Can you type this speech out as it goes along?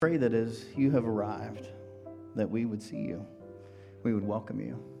Pray that as you have arrived, that we would see you, we would welcome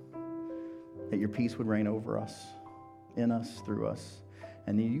you, that your peace would reign over us, in us, through us,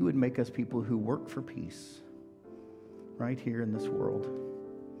 and that you would make us people who work for peace right here in this world,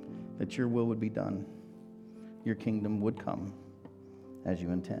 that your will would be done, your kingdom would come as you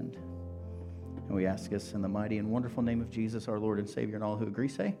intend. And we ask this in the mighty and wonderful name of Jesus, our Lord and Savior, and all who agree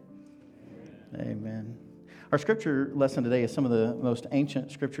say, Amen. Amen. Our scripture lesson today is some of the most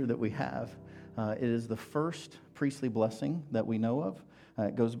ancient scripture that we have. It is the first priestly blessing that we know of.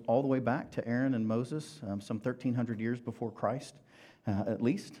 It goes all the way back to Aaron and Moses, some 1,300 years before Christ, at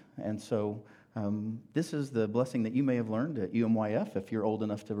least. And so this is the blessing that you may have learned at UMYF, if you're old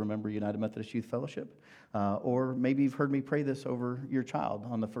enough to remember United Methodist Youth Fellowship. Or maybe you've heard me pray this over your child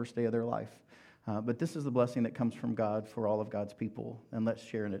on the first day of their life. But this is the blessing that comes from God for all of God's people, and let's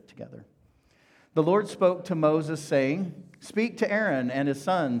share in it together. The Lord spoke to Moses, saying, "Speak to Aaron and his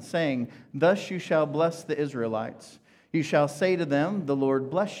sons, saying, Thus you shall bless the Israelites. You shall say to them, The Lord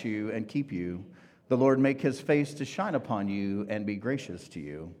bless you and keep you. The Lord make his face to shine upon you and be gracious to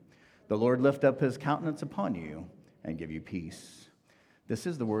you. The Lord lift up his countenance upon you and give you peace." This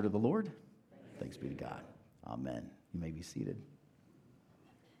is the word of the Lord. Thanks be to God. Amen. You may be seated.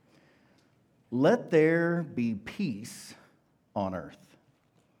 Let there be peace on earth.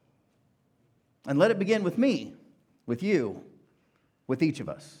 And let it begin with me, with you, with each of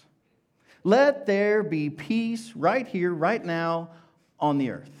us. Let there be peace right here, right now, on the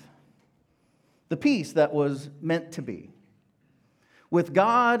earth. The peace that was meant to be. With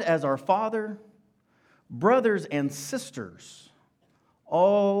God as our Father, brothers and sisters,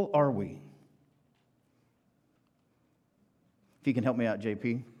 all are we. If you can help me out,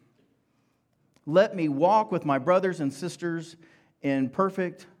 JP. Let me walk with my brothers and sisters in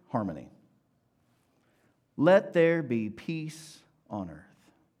perfect harmony. Let there be peace on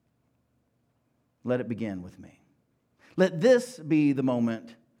earth. Let it begin with me. Let this be the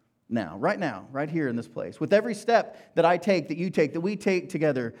moment now, right here in this place. With every step that I take, that you take, that we take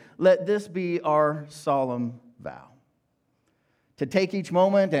together, let this be our solemn vow. To take each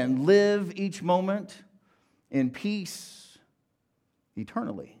moment and live each moment in peace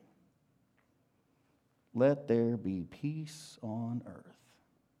eternally. Let there be peace on earth.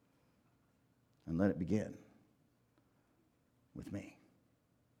 And let it begin with me,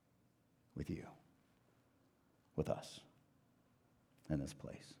 with you, with us, in this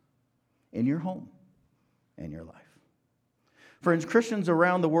place, in your home, in your life. Friends, Christians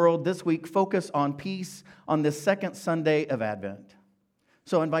around the world this week focus on peace on this second Sunday of Advent.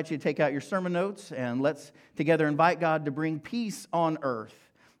 So I invite you to take out your sermon notes and let's together invite God to bring peace on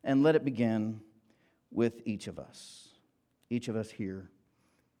earth and let it begin with each of us here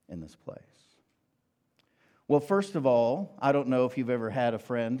in this place. Well, first of all, I don't know if you've ever had a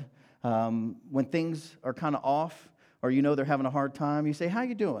friend, when things are kind of off or you know they're having a hard time, you say, "How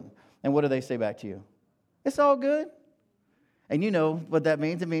you doing?" And what do they say back to you? "It's all good." And you know what that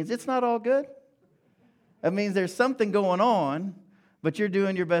means. It means it's not all good. It means there's something going on, but you're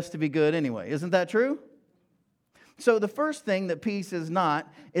doing your best to be good anyway. Isn't that true? So the first thing that peace is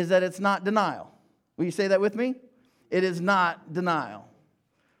not is that it's not denial. Will you say that with me? It is not denial.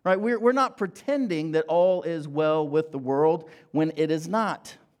 Right? We're not pretending that all is well with the world when it is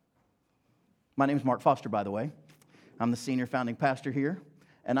not. My name is Mark Foster, by the way. I'm the senior founding pastor here,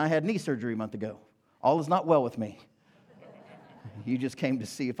 and I had knee surgery a month ago. All is not well with me. You just came to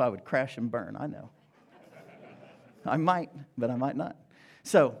see if I would crash and burn. I know. I might, but I might not.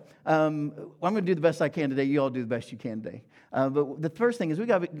 So I'm going to do the best I can today. You all do the best you can today. But the first thing is we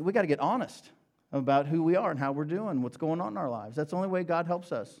got to get honest about who we are and how we're doing, what's going on in our lives. That's the only way God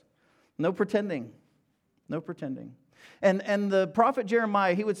helps us. No pretending. No pretending. And the prophet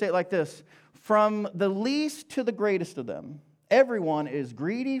Jeremiah, he would say it like this: from the least to the greatest of them, everyone is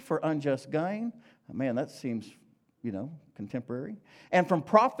greedy for unjust gain. Man, that seems, contemporary. And from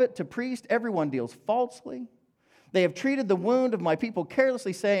prophet to priest, everyone deals falsely. They have treated the wound of my people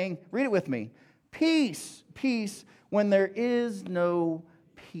carelessly, saying, read it with me, peace, peace, when there is no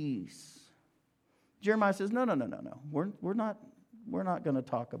peace. Jeremiah says, no. We're not going to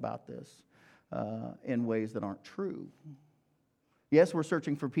talk about this in ways that aren't true. Yes, we're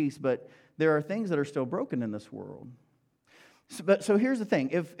searching for peace, but there are things that are still broken in this world. So here's the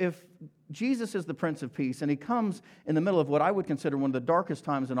thing. If Jesus is the Prince of Peace and he comes in the middle of what I would consider one of the darkest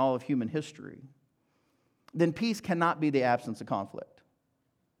times in all of human history, then peace cannot be the absence of conflict.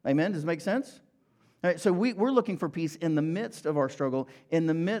 Amen? Does it make sense? All right, so we're looking for peace in the midst of our struggle, in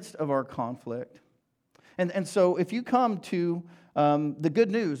the midst of our conflict. And so if you come to The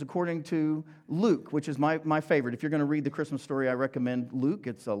good news, according to Luke, which is my favorite. If you're going to read the Christmas story, I recommend Luke.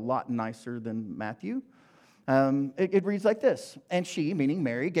 It's a lot nicer than Matthew. It reads like this. And she, meaning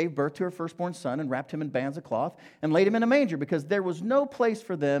Mary, gave birth to her firstborn son and wrapped him in bands of cloth and laid him in a manger because there was no place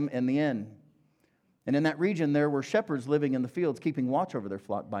for them in the inn. And in that region there were shepherds living in the fields, keeping watch over their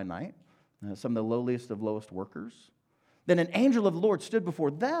flock by night, some of the lowliest of lowest workers. Then an angel of the Lord stood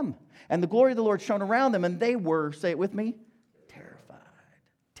before them, and the glory of the Lord shone around them, and they were, say it with me,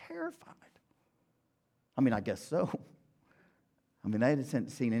 terrified. I mean, I guess so. I mean, I hadn't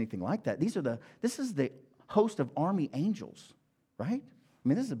seen anything like that. This is the host of army angels, right? I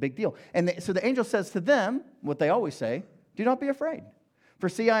mean, this is a big deal. And so the angel says to them, what they always say, do not be afraid. For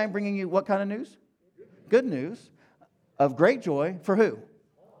see, I am bringing you what kind of news? Good news of great joy for who?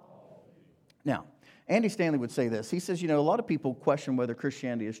 Now, Andy Stanley would say this. He says, a lot of people question whether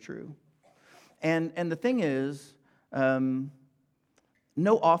Christianity is true. And the thing is,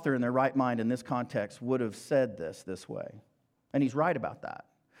 no author in their right mind in this context would have said this way. And he's right about that.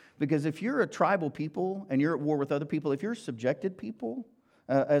 Because if you're a tribal people and you're at war with other people, if you're a subjected people,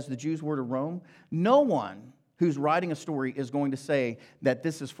 as the Jews were to Rome, no one who's writing a story is going to say that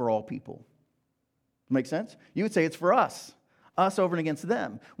this is for all people. Make sense? You would say it's for us over and against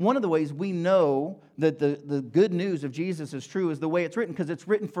them. One of the ways we know that the good news of Jesus is true is the way it's written, because it's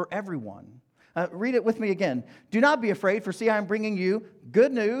written for everyone. Read it with me again. Do not be afraid, for see, I am bringing you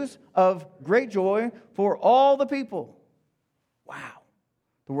good news of great joy for all the people. Wow.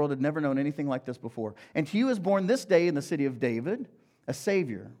 The world had never known anything like this before. And to you is born this day in the city of David a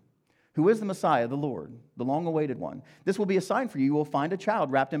Savior, who is the Messiah, the Lord, the long-awaited one. This will be a sign for you. You will find a child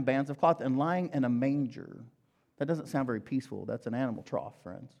wrapped in bands of cloth and lying in a manger. That doesn't sound very peaceful. That's an animal trough,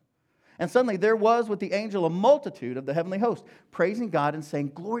 friends. And suddenly there was with the angel a multitude of the heavenly host, praising God and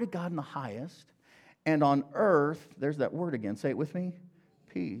saying, glory to God in the highest, and on earth, there's that word again, say it with me,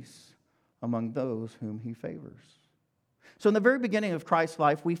 peace among those whom he favors. So in the very beginning of Christ's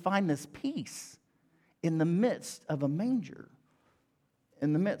life, we find this peace in the midst of a manger,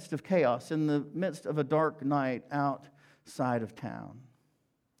 in the midst of chaos, in the midst of a dark night outside of town.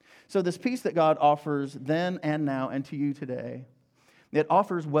 So this peace that God offers then and now and to you today, it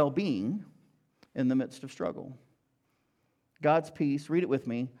offers well-being in the midst of struggle. God's peace, read it with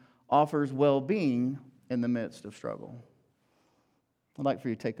me, offers well-being in the midst of struggle. I'd like for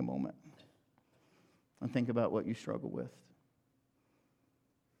you to take a moment and think about what you struggle with.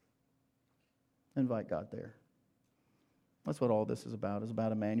 Invite God there. That's what all this is about. It's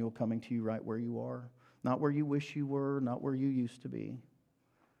about Emmanuel coming to you right where you are. Not where you wish you were, not where you used to be.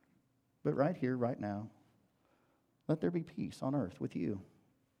 But right here, right now. Let there be peace on earth with you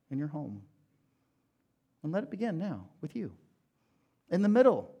in your home. And let it begin now with you. In the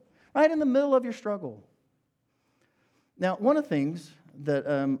middle. Right in the middle of your struggle. Now, one of the things that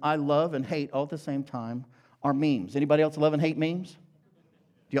I love and hate all at the same time are memes. Anybody else love and hate memes?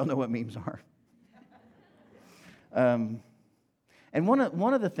 Do y'all know what memes are? And one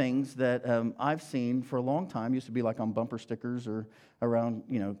of the things that I've seen for a long time, used to be like on bumper stickers or around,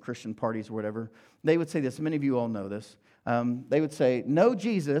 Christian parties or whatever, they would say this. Many of you all know this. They would say, no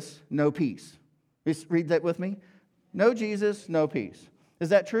Jesus, no peace. Just read that with me. No Jesus, no peace. Is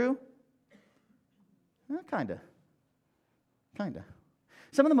that true? Kind of.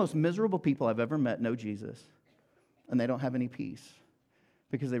 Some of the most miserable people I've ever met know Jesus, and they don't have any peace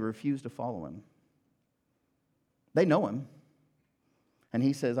because they refuse to follow him. They know him. And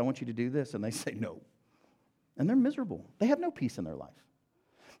he says, I want you to do this. And they say no. And they're miserable. They have no peace in their life.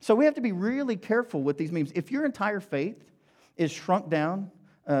 So we have to be really careful with these memes. If your entire faith is shrunk down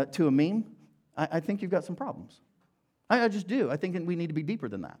to a meme, I think you've got some problems. I just do. I think we need to be deeper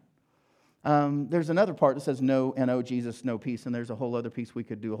than that. There's another part that says no, N-O, Jesus, no peace. And there's a whole other piece we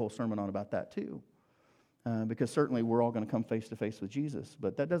could do a whole sermon on about that too. Because certainly we're all going to come face to face with Jesus.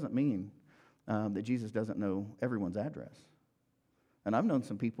 But that doesn't mean that Jesus doesn't know everyone's address. And I've known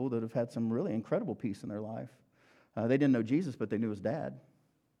some people that have had some really incredible peace in their life. They didn't know Jesus, but they knew his dad.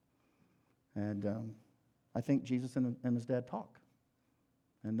 And I think Jesus and his dad talk.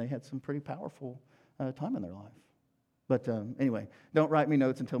 And they had some pretty powerful time in their life. But anyway, don't write me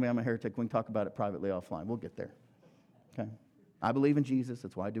notes and tell me I'm a heretic. We can talk about it privately offline. We'll get there. Okay? I believe in Jesus.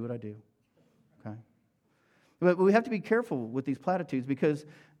 That's why I do what I do. Okay? But we have to be careful with these platitudes, because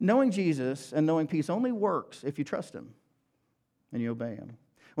knowing Jesus and knowing peace only works if you trust him and you obey him.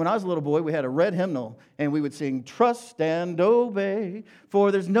 When I was a little boy, we had a red hymnal, and we would sing, trust and obey,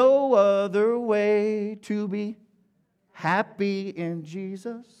 for there's no other way to be happy in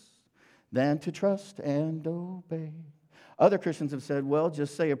Jesus than to trust and obey. Other Christians have said, well,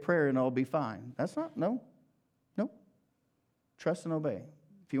 just say a prayer and I'll be fine. That's not, no. Trust and obey.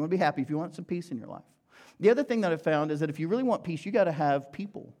 If you want to be happy, if you want some peace in your life. The other thing that I found is that if you really want peace, you got to have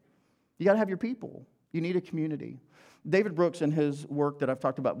people. You got to have your people. You need a community. David Brooks, in his work that I've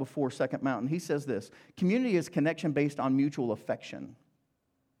talked about before, Second Mountain, he says this: community is connection based on mutual affection.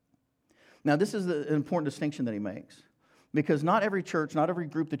 Now, this is an important distinction that he makes, because not every church, not every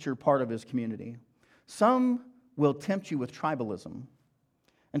group that you're part of is community. Some will tempt you with tribalism,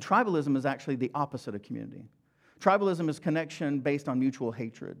 and tribalism is actually the opposite of community. Tribalism is connection based on mutual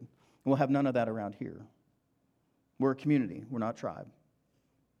hatred. We'll have none of that around here. We're a community. We're not tribe.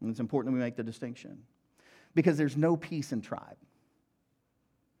 And it's important that we make the distinction, because there's no peace in tribe,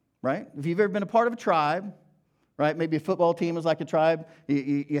 right? If you've ever been a part of a tribe, right, maybe a football team is like a tribe.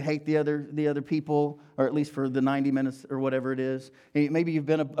 You hate the other people, or at least for the 90 minutes or whatever it is. Maybe you've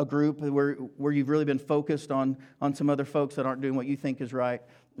been a group where you've really been focused on some other folks that aren't doing what you think is right.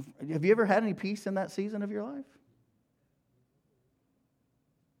 Have you ever had any peace in that season of your life?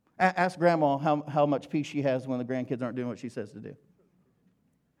 Ask Grandma how much peace she has when the grandkids aren't doing what she says to do.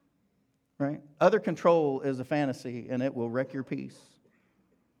 Right? Other control is a fantasy, and it will wreck your peace.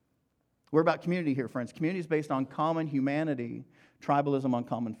 We're about community here, friends. Community is based on common humanity, tribalism on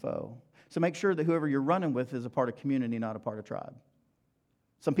common foe. So make sure that whoever you're running with is a part of community, not a part of tribe.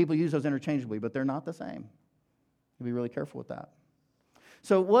 Some people use those interchangeably, but they're not the same. You'll be really careful with that.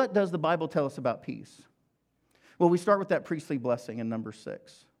 So what does the Bible tell us about peace? Well, we start with that priestly blessing in number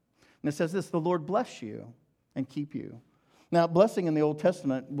 6. And it says this: the Lord bless you and keep you. Now, blessing in the Old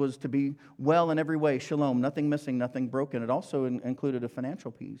Testament was to be well in every way, shalom, nothing missing, nothing broken. It also included a financial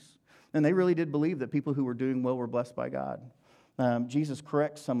peace. And they really did believe that people who were doing well were blessed by God. Jesus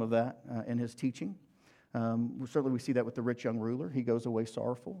corrects some of that in his teaching. Certainly we see that with the rich young ruler. He goes away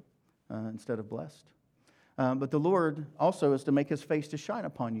sorrowful instead of blessed. But the Lord also is to make his face to shine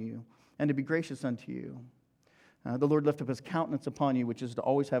upon you and to be gracious unto you. The Lord lift up his countenance upon you, which is to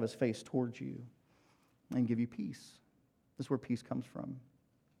always have his face towards you and give you peace. This is where peace comes from.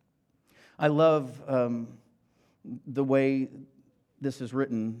 I love the way this is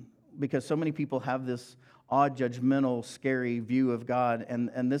written, because so many people have this odd, judgmental, scary view of God,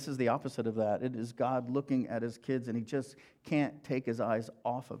 and this is the opposite of that. It is God looking at his kids, and he just can't take his eyes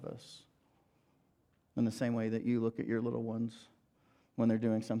off of us in the same way that you look at your little ones when they're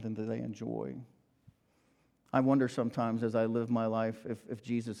doing something that they enjoy. I wonder sometimes as I live my life if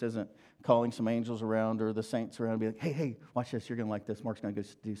Jesus isn't calling some angels around or the saints around and be like, hey, watch this. You're going to like this. Mark's going to go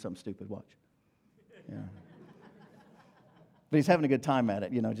do something stupid. Watch. Yeah. But he's having a good time at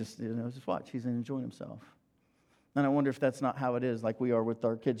it. Just watch. He's enjoying himself. And I wonder if that's not how it is like we are with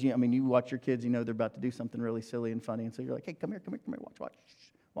our kids. You watch your kids, they're about to do something really silly and funny. And so you're like, hey, come here,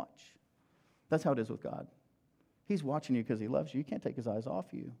 watch. That's how it is with God. He's watching you because he loves you. You can't take his eyes off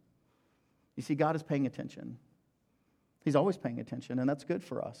you. You see, God is paying attention. He's always paying attention, and that's good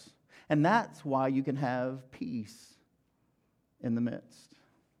for us. And that's why you can have peace in the midst.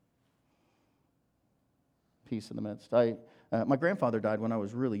 Peace in the midst. My grandfather died when I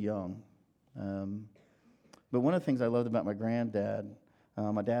was really young. But one of the things I loved about my granddad,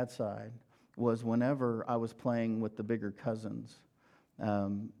 my dad's side, was whenever I was playing with the bigger cousins,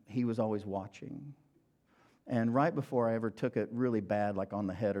 he was always watching. And right before I ever took it really bad, like on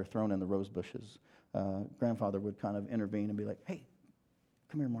the head or thrown in the rose bushes, grandfather would kind of intervene and be like, hey,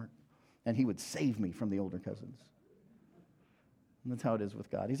 come here, Mark. And he would save me from the older cousins. And that's how it is with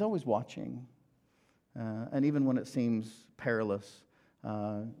God. He's always watching. And even when it seems perilous,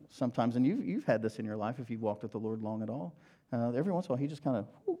 sometimes, and you've had this in your life if you've walked with the Lord long at all, every once in a while he just kind of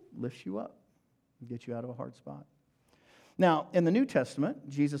lifts you up and gets you out of a hard spot. Now, in the New Testament,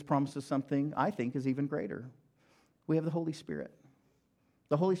 Jesus promises something I think is even greater. We have the Holy Spirit.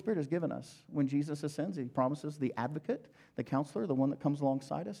 The Holy Spirit is given us. When Jesus ascends, he promises the advocate, the counselor, the one that comes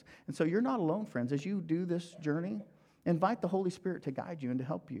alongside us. And so you're not alone, friends. As you do this journey, invite the Holy Spirit to guide you and to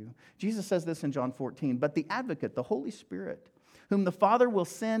help you. Jesus says this in John 14, but the advocate, the Holy Spirit, whom the Father will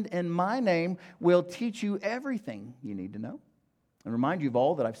send in my name, will teach you everything you need to know and remind you of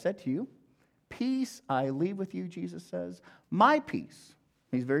all that I've said to you. Peace I leave with you, Jesus says. My peace.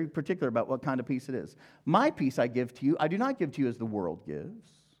 He's very particular about what kind of peace it is. My peace I give to you. I do not give to you as the world gives.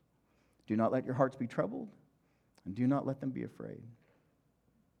 Do not let your hearts be troubled, and do not let them be afraid.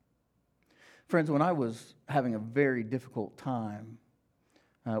 Friends, when I was having a very difficult time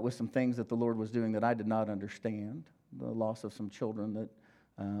with some things that the Lord was doing that I did not understand, the loss of some children that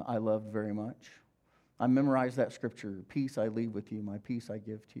I loved very much, I memorized that scripture, peace I leave with you, my peace I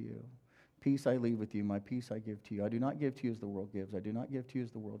give to you. Peace I leave with you, my peace I give to you. I do not give to you as the world gives. I do not give to you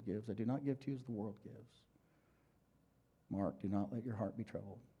as the world gives. I do not give to you as the world gives. Mark, do not let your heart be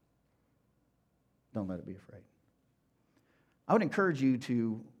troubled. Don't let it be afraid. I would encourage you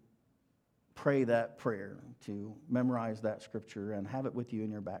to pray that prayer, to memorize that scripture, and have it with you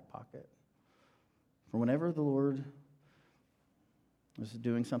in your back pocket. For whenever the Lord is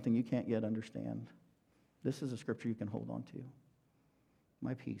doing something you can't yet understand, this is a scripture you can hold on to.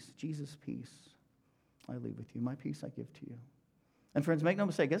 My peace, Jesus' peace, I leave with you. My peace I give to you. And friends, make no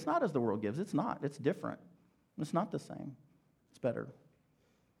mistake, it's not as the world gives. It's not. It's different. It's not the same. It's better.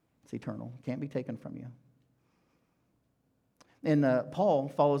 It's eternal. It can't be taken from you. And Paul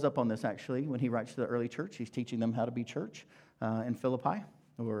follows up on this, actually, when he writes to the early church. He's teaching them how to be church in Philippi.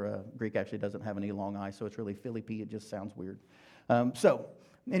 Or Greek actually doesn't have any long I, so it's really Philippi. It just sounds weird. So,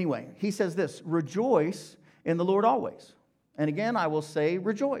 anyway, he says this, rejoice in the Lord always. And again, I will say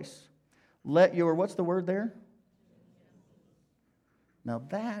rejoice. Let your, what's the word there? Now,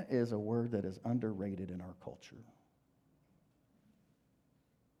 that is a word that is underrated in our culture.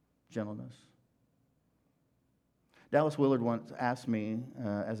 Gentleness. Dallas Willard once asked me,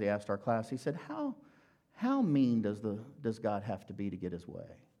 as he asked our class, he said, how mean does God have to be to get his way?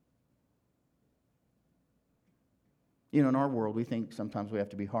 You know, in our world, we think sometimes we have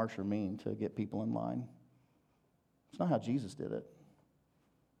to be harsh or mean to get people in line. It's not how Jesus did it.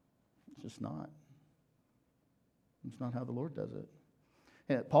 It's just not. It's not how the Lord does it.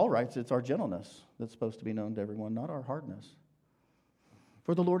 And Paul writes, it's our gentleness that's supposed to be known to everyone, not our hardness.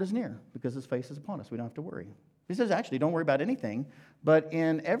 For the Lord is near, because his face is upon us. We don't have to worry. He says, actually, don't worry about anything, but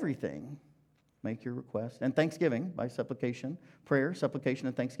in everything, make your request. And thanksgiving, by supplication, prayer, supplication,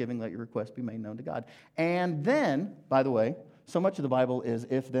 and thanksgiving, let your request be made known to God. And then, by the way, so much of the Bible is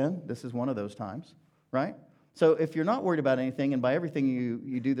if then. This is one of those times, right? So if you're not worried about anything, and by everything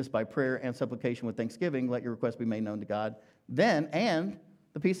you do this by prayer and supplication with thanksgiving, let your request be made known to God, then, and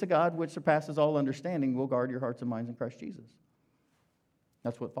the peace of God, which surpasses all understanding, will guard your hearts and minds in Christ Jesus.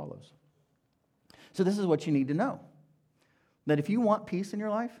 That's what follows. So this is what you need to know. That if you want peace in your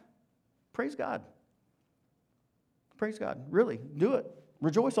life, praise God. Praise God. Really, do it.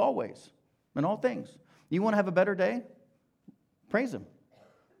 Rejoice always in all things. You want to have a better day? Praise him.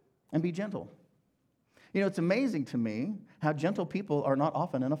 And be gentle. You know, it's amazing to me how gentle people are not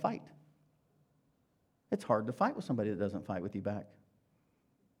often in a fight. It's hard to fight with somebody that doesn't fight with you back.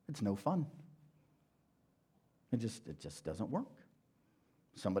 It's no fun. It just doesn't work.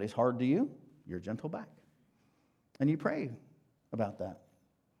 Somebody's hard to you, you're gentle back. And you pray about that.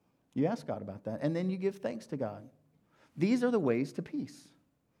 You ask God about that. And then you give thanks to God. These are the ways to peace.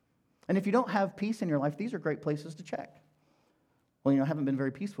 And if you don't have peace in your life, these are great places to check. Well, I haven't been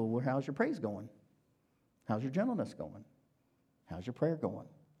very peaceful. Well, how's your praise going? How's your gentleness going? How's your prayer going?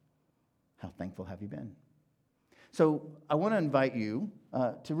 How thankful have you been? So I want to invite you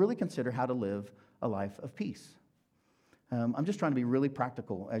to really consider how to live a life of peace. I'm just trying to be really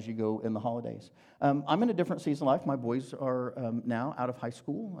practical as you go in the holidays. I'm in a different season of life. My boys are now out of high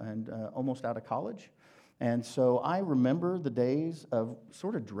school and almost out of college. And so I remember the days of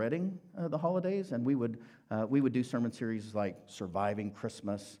sort of dreading the holidays, and we would do sermon series like Surviving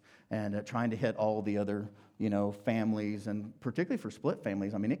Christmas and trying to hit all the other, families, and particularly for split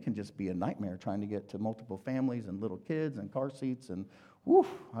families. I mean, it can just be a nightmare trying to get to multiple families and little kids and car seats, and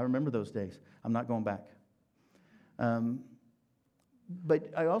I remember those days. I'm not going back.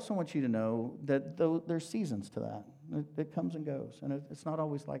 But I also want you to know that there's seasons to that. It comes and goes, and it's not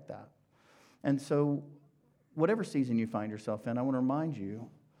always like that. And so whatever season you find yourself in, I want to remind you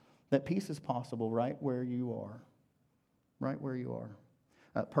that peace is possible right where you are. Right where you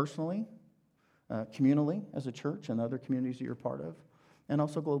are. Personally, communally as a church and other communities that you're part of, and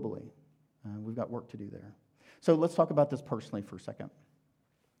also globally. We've got work to do there. So let's talk about this personally for a second.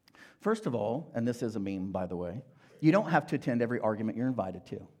 First of all, and this is a meme, by the way, you don't have to attend every argument you're invited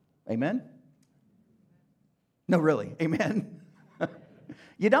to. Amen? No, really. Amen?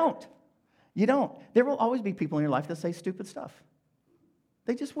 You don't. You don't. There will always be people in your life that say stupid stuff.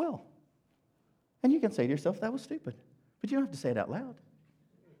 They just will. And you can say to yourself, that was stupid. But you don't have to say it out loud.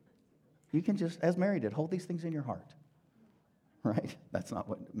 You can just, as Mary did, hold these things in your heart. Right? That's not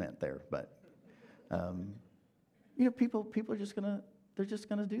what it meant there. But, people are just going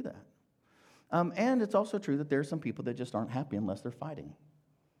to do that. And it's also true that there are some people that just aren't happy unless they're fighting.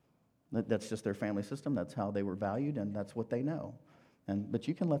 That's just their family system. That's how they were valued, and that's what they know. But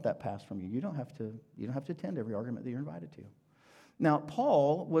you can let that pass from you. You don't have to attend every argument that you're invited to. Now,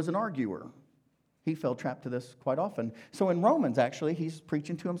 Paul was an arguer. He fell trapped to this quite often. So in Romans, actually, he's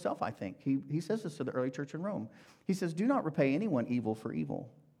preaching to himself, I think. He says this to the early church in Rome. He says, do not repay anyone evil for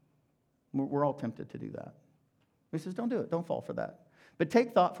evil. We're all tempted to do that. He says, don't do it. Don't fall for that. But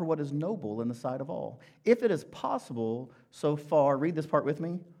take thought for what is noble in the sight of all. If it is possible, so far, read this part with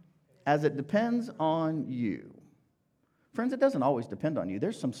me, as it depends on you. Friends, it doesn't always depend on you.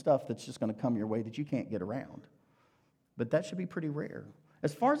 There's some stuff that's just going to come your way that you can't get around. But that should be pretty rare.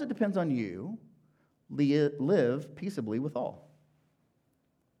 As far as it depends on you, live peaceably with all.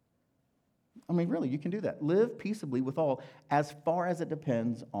 I mean, really, you can do that. Live peaceably with all as far as it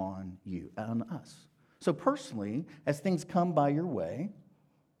depends on you, on us. So personally, as things come by your way,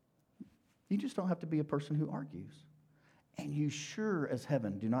 you just don't have to be a person who argues. And you sure as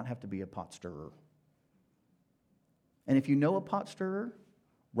heaven do not have to be a pot stirrer. And if you know a pot stirrer,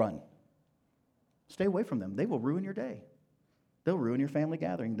 run. Stay away from them. They will ruin your day. They'll ruin your family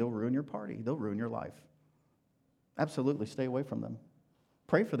gathering. They'll ruin your party. They'll ruin your life. Absolutely stay away from them.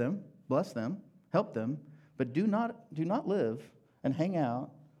 Pray for them, bless them, help them, but do not live and hang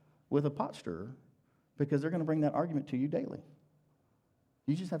out with a pot stirrer because they're going to bring that argument to you daily.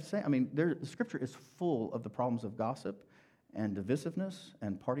 You just have to say, I mean, the Scripture is full of the problems of gossip and divisiveness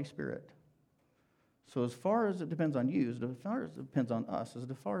and party spirit. So as far as it depends on you, as far as it depends on us, as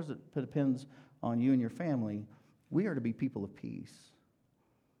far as it depends on you and your family, we are to be people of peace,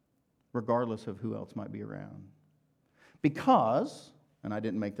 regardless of who else might be around. Because, and I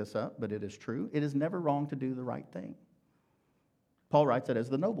didn't make this up, but it is true, it is never wrong to do the right thing. Paul writes it as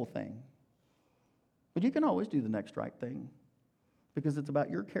the noble thing. But you can always do the next right thing because it's about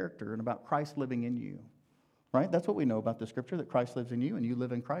your character and about Christ living in you. Right? That's what we know about the Scripture, that Christ lives in you and you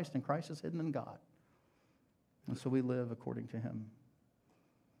live in Christ and Christ is hidden in God. And so we live according to him.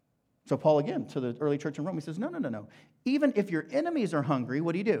 So Paul, again, to the early church in Rome, he says, no. Even if your enemies are hungry,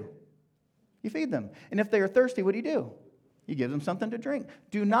 what do? You feed them. And if they are thirsty, what do? You give them something to drink.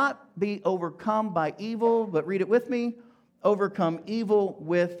 Do not be overcome by evil, but read it with me, overcome evil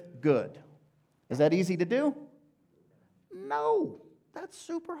with good. Is that easy to do? No, that's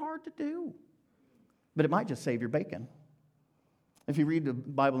super hard to do. But it might just save your bacon. If you read the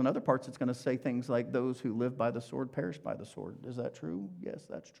Bible in other parts, it's going to say things like, those who live by the sword perish by the sword. Is that true? Yes,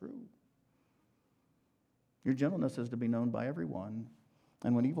 that's true. Your gentleness is to be known by everyone.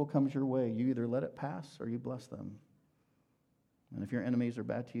 And when evil comes your way, you either let it pass or you bless them. And if your enemies are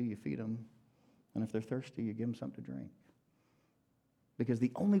bad to you, you feed them. And if they're thirsty, you give them something to drink. Because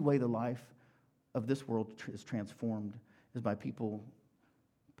the only way the life of this world is transformed is by people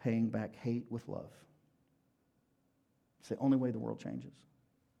paying back hate with love. It's the only way the world changes.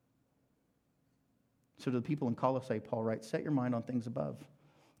 So to the people in Colossae, Paul writes, set your mind on things above.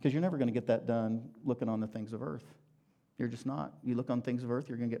 Because you're never going to get that done looking on the things of earth. You're just not. You look on things of earth,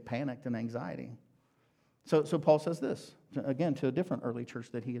 you're going to get panicked and anxiety. So Paul says this, again, to a different early church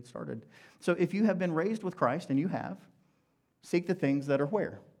that he had started. So if you have been raised with Christ, and you have, seek the things that are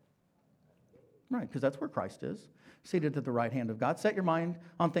where? Right, because that's where Christ is, seated at the right hand of God. Set your mind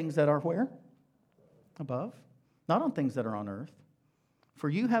on things that are where? Above. Not on things that are on earth. For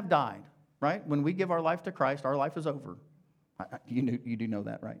you have died, right? When we give our life to Christ, our life is over. You do know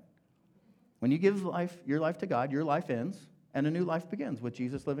that, right? When you give your life to God, your life ends, and a new life begins with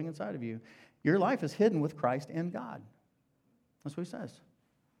Jesus living inside of you. Your life is hidden with Christ in God. That's what he says.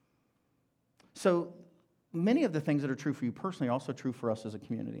 So many of the things that are true for you personally are also true for us as a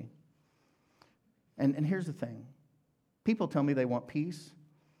community. And here's the thing. People tell me they want peace,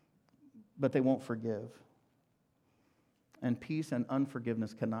 but they won't forgive. And peace and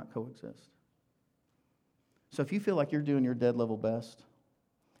unforgiveness cannot coexist. So if you feel like you're doing your dead level best,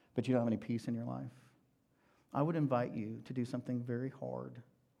 but you don't have any peace in your life, I would invite you to do something very hard.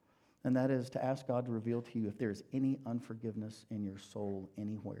 And that is to ask God to reveal to you if there is any unforgiveness in your soul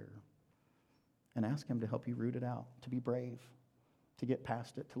anywhere. And ask him to help you root it out, to be brave, to get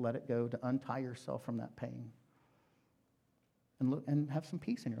past it, to let it go, to untie yourself from that pain. And have some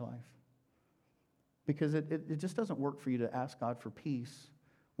peace in your life. Because it just doesn't work for you to ask God for peace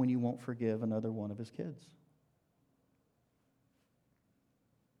when you won't forgive another one of his kids.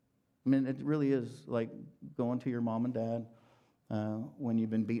 I mean, it really is like going to your mom and dad when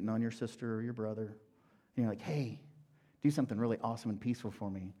you've been beaten on your sister or your brother. And you're like, hey, do something really awesome and peaceful for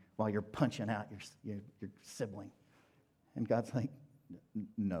me while you're punching out your sibling. And God's like,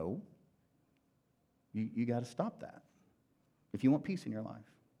 no. You got to stop that if you want peace in your life.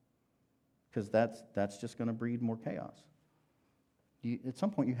 Because that's just going to breed more chaos. At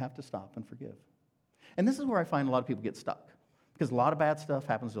some point, you have to stop and forgive. And this is where I find a lot of people get stuck. Because a lot of bad stuff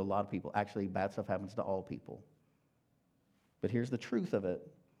happens to a lot of people. Actually, bad stuff happens to all people. But here's the truth of it,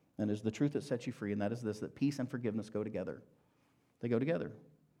 and it's the truth that sets you free, and that is this, that peace and forgiveness go together. They go together.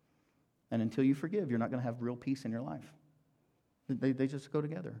 And until you forgive, you're not going to have real peace in your life. They just go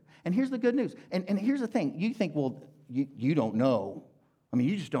together. And here's the good news. And here's the thing. You think, well, you don't know. I mean,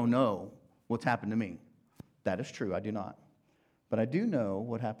 you just don't know what's happened to me. That is true. I do not. But I do know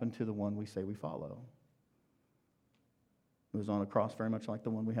what happened to the one we say we follow. It was on a cross very much like the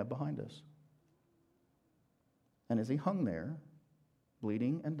one we have behind us. And as he hung there,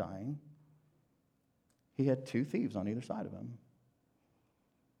 bleeding and dying, he had two thieves on either side of him.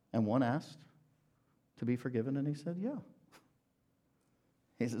 And one asked to be forgiven, and he said, yeah.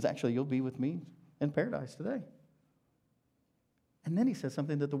 He says, actually, you'll be with me in paradise today. And then he says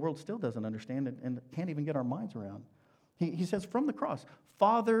something that the world still doesn't understand and can't even get our minds around. He says from the cross,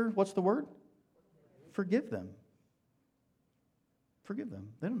 Father, what's the word? Forgive them. Forgive them.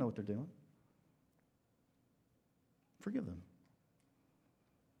 They don't know what they're doing. Forgive them.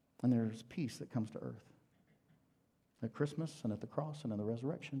 And there's peace that comes to earth. At Christmas and at the cross and in the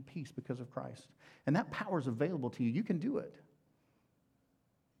resurrection, peace because of Christ. And that power is available to you. You can do it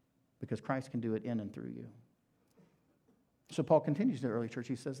because Christ can do it in and through you. So Paul continues to the early church.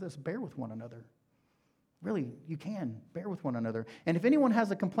 He says this, bear with one another. Really, you can bear with one another. And if anyone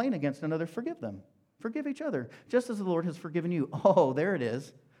has a complaint against another, forgive them. Forgive each other, just as the Lord has forgiven you. Oh, there it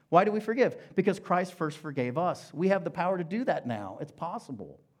is. Why do we forgive? Because Christ first forgave us. We have the power to do that now. It's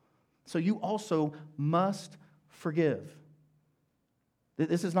possible. So you also must forgive.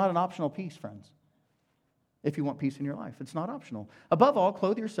 This is not an optional piece, friends. If you want peace in your life, it's not optional. Above all,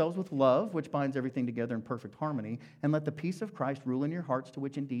 clothe yourselves with love, which binds everything together in perfect harmony, and let the peace of Christ rule in your hearts, to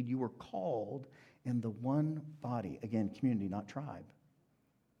which indeed you were called in the one body. Again, community, not tribe.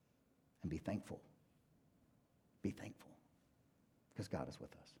 And be thankful. Be thankful, because God is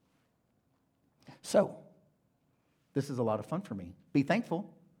with us. So, this is a lot of fun for me. Be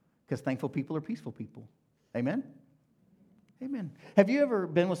thankful, because thankful people are peaceful people. Amen? Amen. Have you ever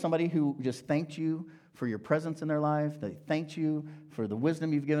been with somebody who just thanked you for your presence in their life? They thanked you for the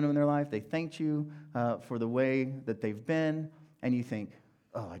wisdom you've given them in their life. They thanked you for the way that they've been. And you think,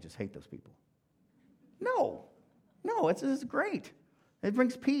 oh, I just hate those people. No, it's great. It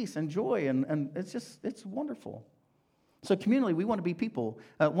brings peace and joy, and it's wonderful. So communally, we want to be people.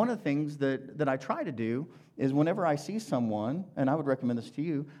 One of the things that I try to do is whenever I see someone, and I would recommend this to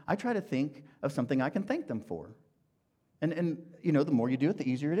you, I try to think of something I can thank them for. And you know, the more you do it, the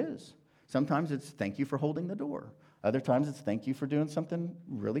easier it is. Sometimes it's thank you for holding the door. Other times it's thank you for doing something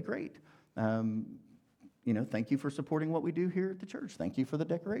really great. Thank you for supporting what we do here at the church. Thank you for the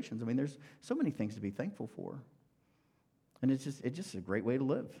decorations. I mean, there's so many things to be thankful for. And it's just a great way to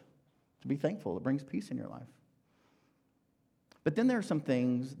live, to be thankful. It brings peace in your life. But then there are some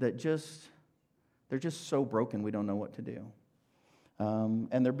things that they're just so broken we don't know what to do.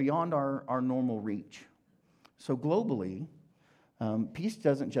 And they're beyond our normal reach. So globally, peace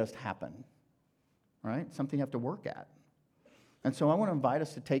doesn't just happen, right? Something you have to work at. And so I want to invite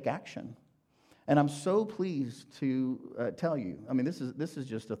us to take action. And I'm so pleased to tell you, I mean, this is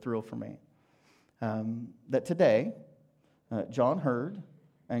just a thrill for me, that today, John Hurd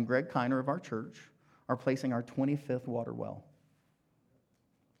and Greg Kiner of our church are placing our 25th water well.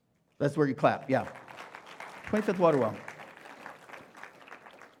 That's where you clap, yeah. 25th water well.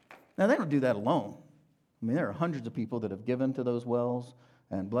 Now, they don't do that alone. I mean, there are hundreds of people that have given to those wells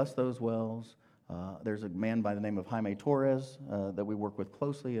and blessed those wells. There's a man by the name of Jaime Torres that we work with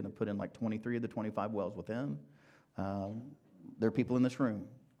closely and have put in like 23 of the 25 wells with him. There are people in this room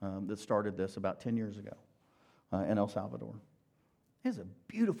that started this about 10 years ago in El Salvador. It's a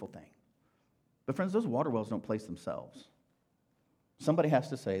beautiful thing. But friends, those water wells don't place themselves. Somebody has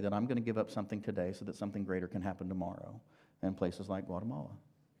to say that I'm going to give up something today so that something greater can happen tomorrow in places like Guatemala,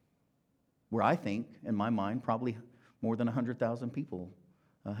 where I think, in my mind, probably more than 100,000 people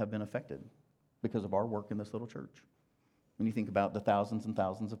have been affected because of our work in this little church. When you think about the thousands and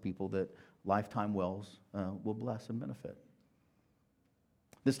thousands of people that Lifetime Wells will bless and benefit.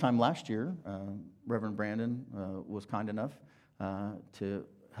 This time last year, Reverend Brandon was kind enough to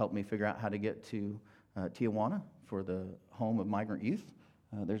help me figure out how to get to Tijuana for the home of migrant youth.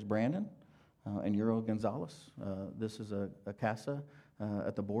 There's Brandon and Euro Gonzalez. This is a casa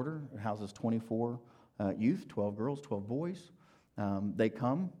at the border. It houses 24 youth, 12 girls, 12 boys. They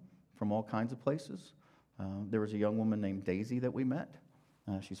come from all kinds of places. There was a young woman named Daisy that we met.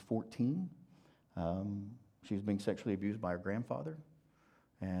 She's 14. She was being sexually abused by her grandfather.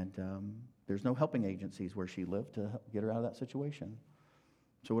 And there's no helping agencies where she lived to help get her out of that situation.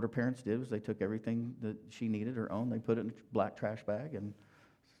 So what her parents did was they took everything that she needed, her own, they put it in a black trash bag and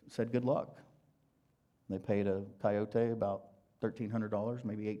said, good luck. They paid a coyote about $1,300,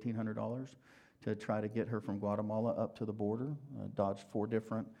 maybe $1,800 to try to get her from Guatemala up to the border, dodged 4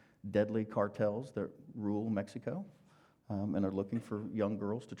 different deadly cartels that rule Mexico and are looking for young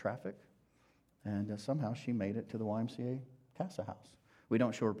girls to traffic. And somehow she made it to the YMCA Casa House. We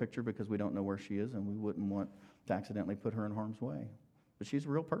don't show her picture because we don't know where she is and we wouldn't want to accidentally put her in harm's way. But she's a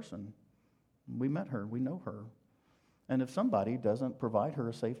real person. We met her. We know her. And if somebody doesn't provide her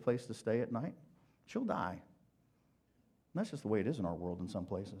a safe place to stay at night, she'll die. And that's just the way it is in our world in some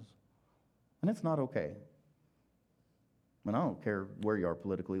places. And it's not okay. And I don't care where you are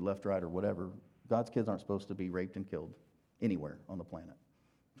politically, left, right, or whatever. God's kids aren't supposed to be raped and killed anywhere on the planet.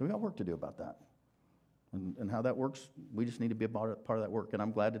 So we got work to do about that. And how that works, we just need to be a part of that work. And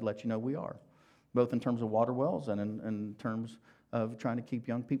I'm glad to let you know we are, both in terms of water wells and in terms of trying to keep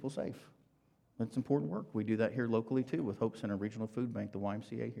young people safe. It's important work. We do that here locally, too, with Hope Center Regional Food Bank, the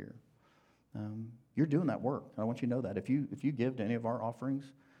YMCA here. You're doing that work. I want you to know that. If you give to any of our offerings,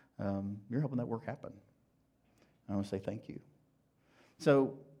 you're helping that work happen. I want to say thank you.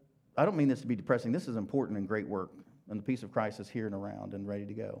 So I don't mean this to be depressing. This is important and great work. And the peace of Christ is here and around and ready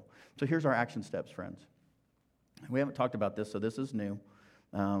to go. So here's our action steps, friends. We haven't talked about this, so this is new.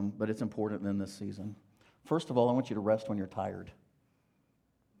 But it's important in this season. First of all, I want you to rest when you're tired.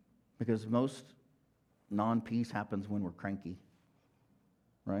 Because most non-peace happens when we're cranky.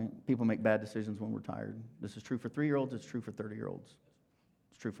 Right? People make bad decisions when we're tired. This is true for 3-year-olds. It's true for 30-year-olds.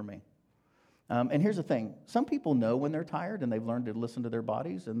 It's true for me. And here's the thing. Some people know when they're tired, and they've learned to listen to their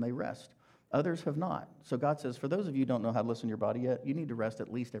bodies, and they rest. Others have not. So God says, for those of you who don't know how to listen to your body yet, you need to rest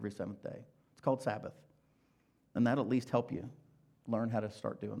at least every 7th day. It's called Sabbath. And that'll at least help you learn how to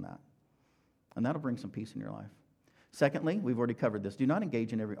start doing that. And that'll bring some peace in your life. Secondly, we've already covered this. Do not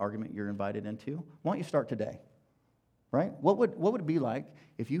engage in every argument you're invited into. Why don't you start today? Right? What would it be like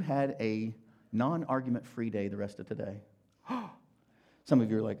if you had a non-argument-free day the rest of today? Some of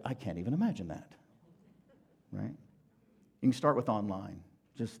you are like, I can't even imagine that. Right? You can start with online.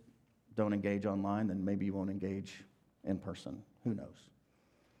 Just don't engage online, then maybe you won't engage in person. Who knows?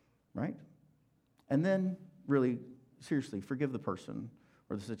 Right? And then, really, seriously, forgive the person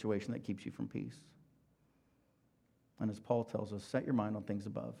or the situation that keeps you from peace. And as Paul tells us, set your mind on things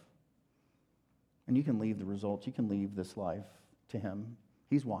above. And you can leave the results. You can leave this life to him.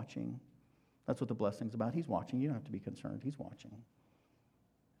 He's watching. That's what the blessing's about. He's watching. You don't have to be concerned. He's watching.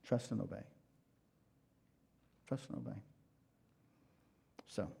 Trust and obey. Trust and obey.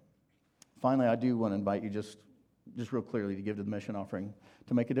 So, finally, I do want to invite you just real clearly to give to the mission offering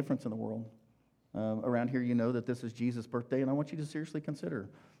to make a difference in the world. Around here, you know that this is Jesus' birthday, and I want you to seriously consider,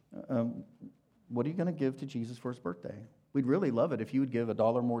 what are you going to give to Jesus for his birthday? We'd really love it if you would give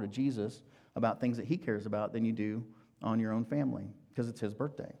 $1 more to Jesus about things that he cares about than you do on your own family, because it's his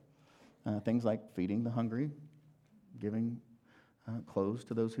birthday. Things like feeding the hungry, giving clothes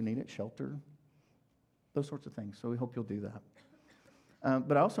to those who need it, shelter, those sorts of things. So we hope you'll do that.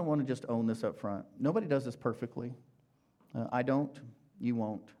 But I also want to just own this up front. Nobody does this perfectly. I don't. You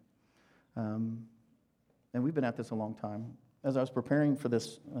won't. And we've been at this a long time. As I was preparing for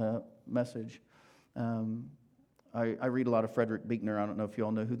this message, I read a lot of Frederick Buechner. I don't know if you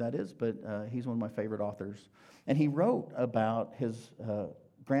all know who that is, but he's one of my favorite authors. And he wrote about his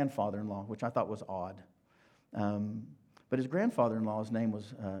grandfather-in-law, which I thought was odd. But his grandfather-in-law's name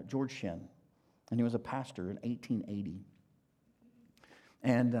was George Shinn, and he was a pastor in 1880.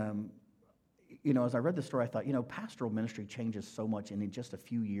 And, as I read the story, I thought, pastoral ministry changes so much in just a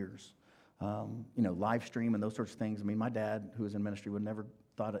few years. Live stream and those sorts of things. I mean, my dad, who was in ministry, would never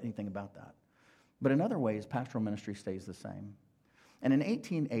thought anything about that. But in other ways, pastoral ministry stays the same. And in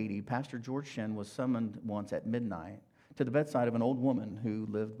 1880, Pastor George Shinn was summoned once at midnight to the bedside of an old woman who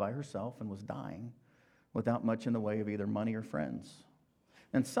lived by herself and was dying without much in the way of either money or friends.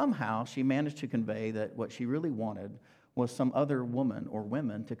 And somehow she managed to convey that what she really wanted was some other woman or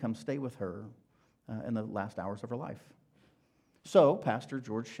women to come stay with her in the last hours of her life. So Pastor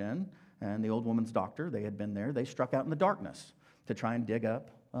George Shinn and the old woman's doctor, they had been there. They struck out in the darkness to try and dig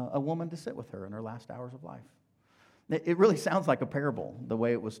up a woman to sit with her in her last hours of life. It really sounds like a parable, the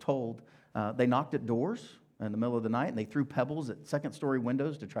way it was told. They knocked at doors in the middle of the night, and they threw pebbles at second-story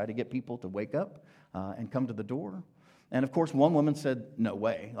windows to try to get people to wake up and come to the door. And, of course, one woman said, no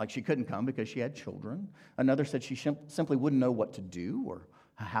way, like she couldn't come because she had children. Another said she simply wouldn't know what to do or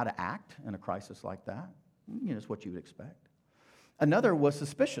how to act in a crisis like that. It's what you would expect. Another was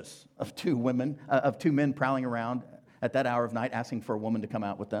suspicious of two men prowling around at that hour of night asking for a woman to come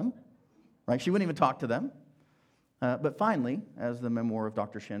out with them. Right? She wouldn't even talk to them. But finally, as the memoir of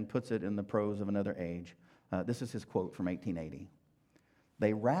Dr. Shinn puts it in the prose of another age, this is his quote from 1880.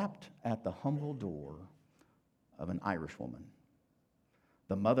 They rapped at the humble door of an Irish woman,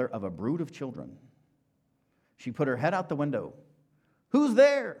 the mother of a brood of children. She put her head out the window. "Who's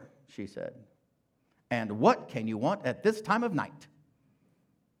there?" she said. "And what can you want at this time of night?"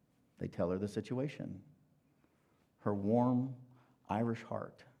 They tell her the situation. Her warm Irish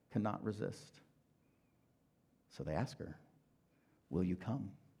heart cannot resist. So they ask her, "Will you come?"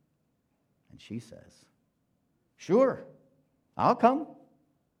 And she says, Sure, I'll come,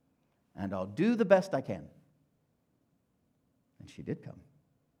 and I'll do the best I can. And she did come.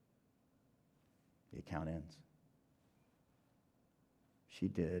 The account ends. She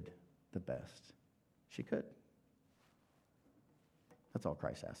did the best she could. That's all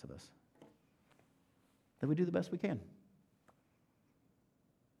Christ asks of us. That we do the best we can.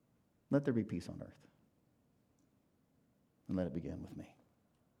 Let there be peace on earth. And let it begin with me,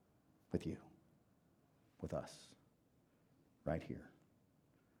 with you, with us, right here,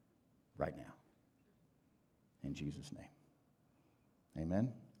 right now. In Jesus' name.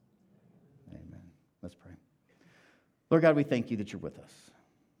 Amen. Amen. Let's pray. Lord God, we thank you that you're with us.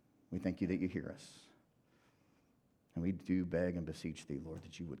 We thank you that you hear us. And we do beg and beseech thee, Lord,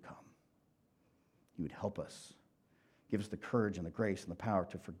 that you would come. You would help us. Give us the courage and the grace and the power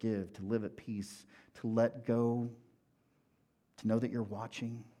to forgive, to live at peace, to let go, to know that you're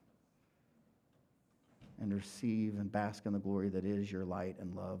watching, and receive and bask in the glory that is your light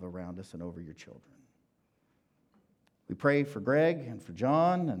and love around us and over your children. We pray for Greg and for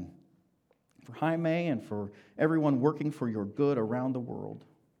John and for Jaime and for everyone working for your good around the world.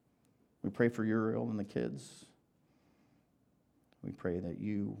 We pray for Uriel and the kids. We pray that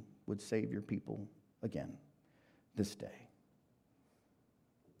you would save your people again this day.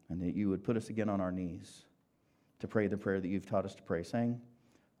 And that you would put us again on our knees to pray the prayer that you've taught us to pray, saying,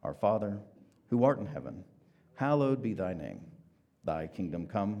 Our Father, who art in heaven, hallowed be thy name. Thy kingdom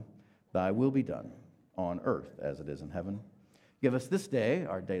come, thy will be done, on earth as it is in heaven. Give us this day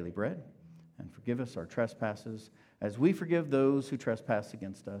our daily bread, and forgive us our trespasses, as we forgive those who trespass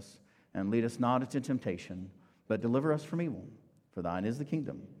against us. And lead us not into temptation, but deliver us from evil. For thine is the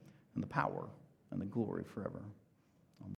kingdom, and the power, and the glory forever.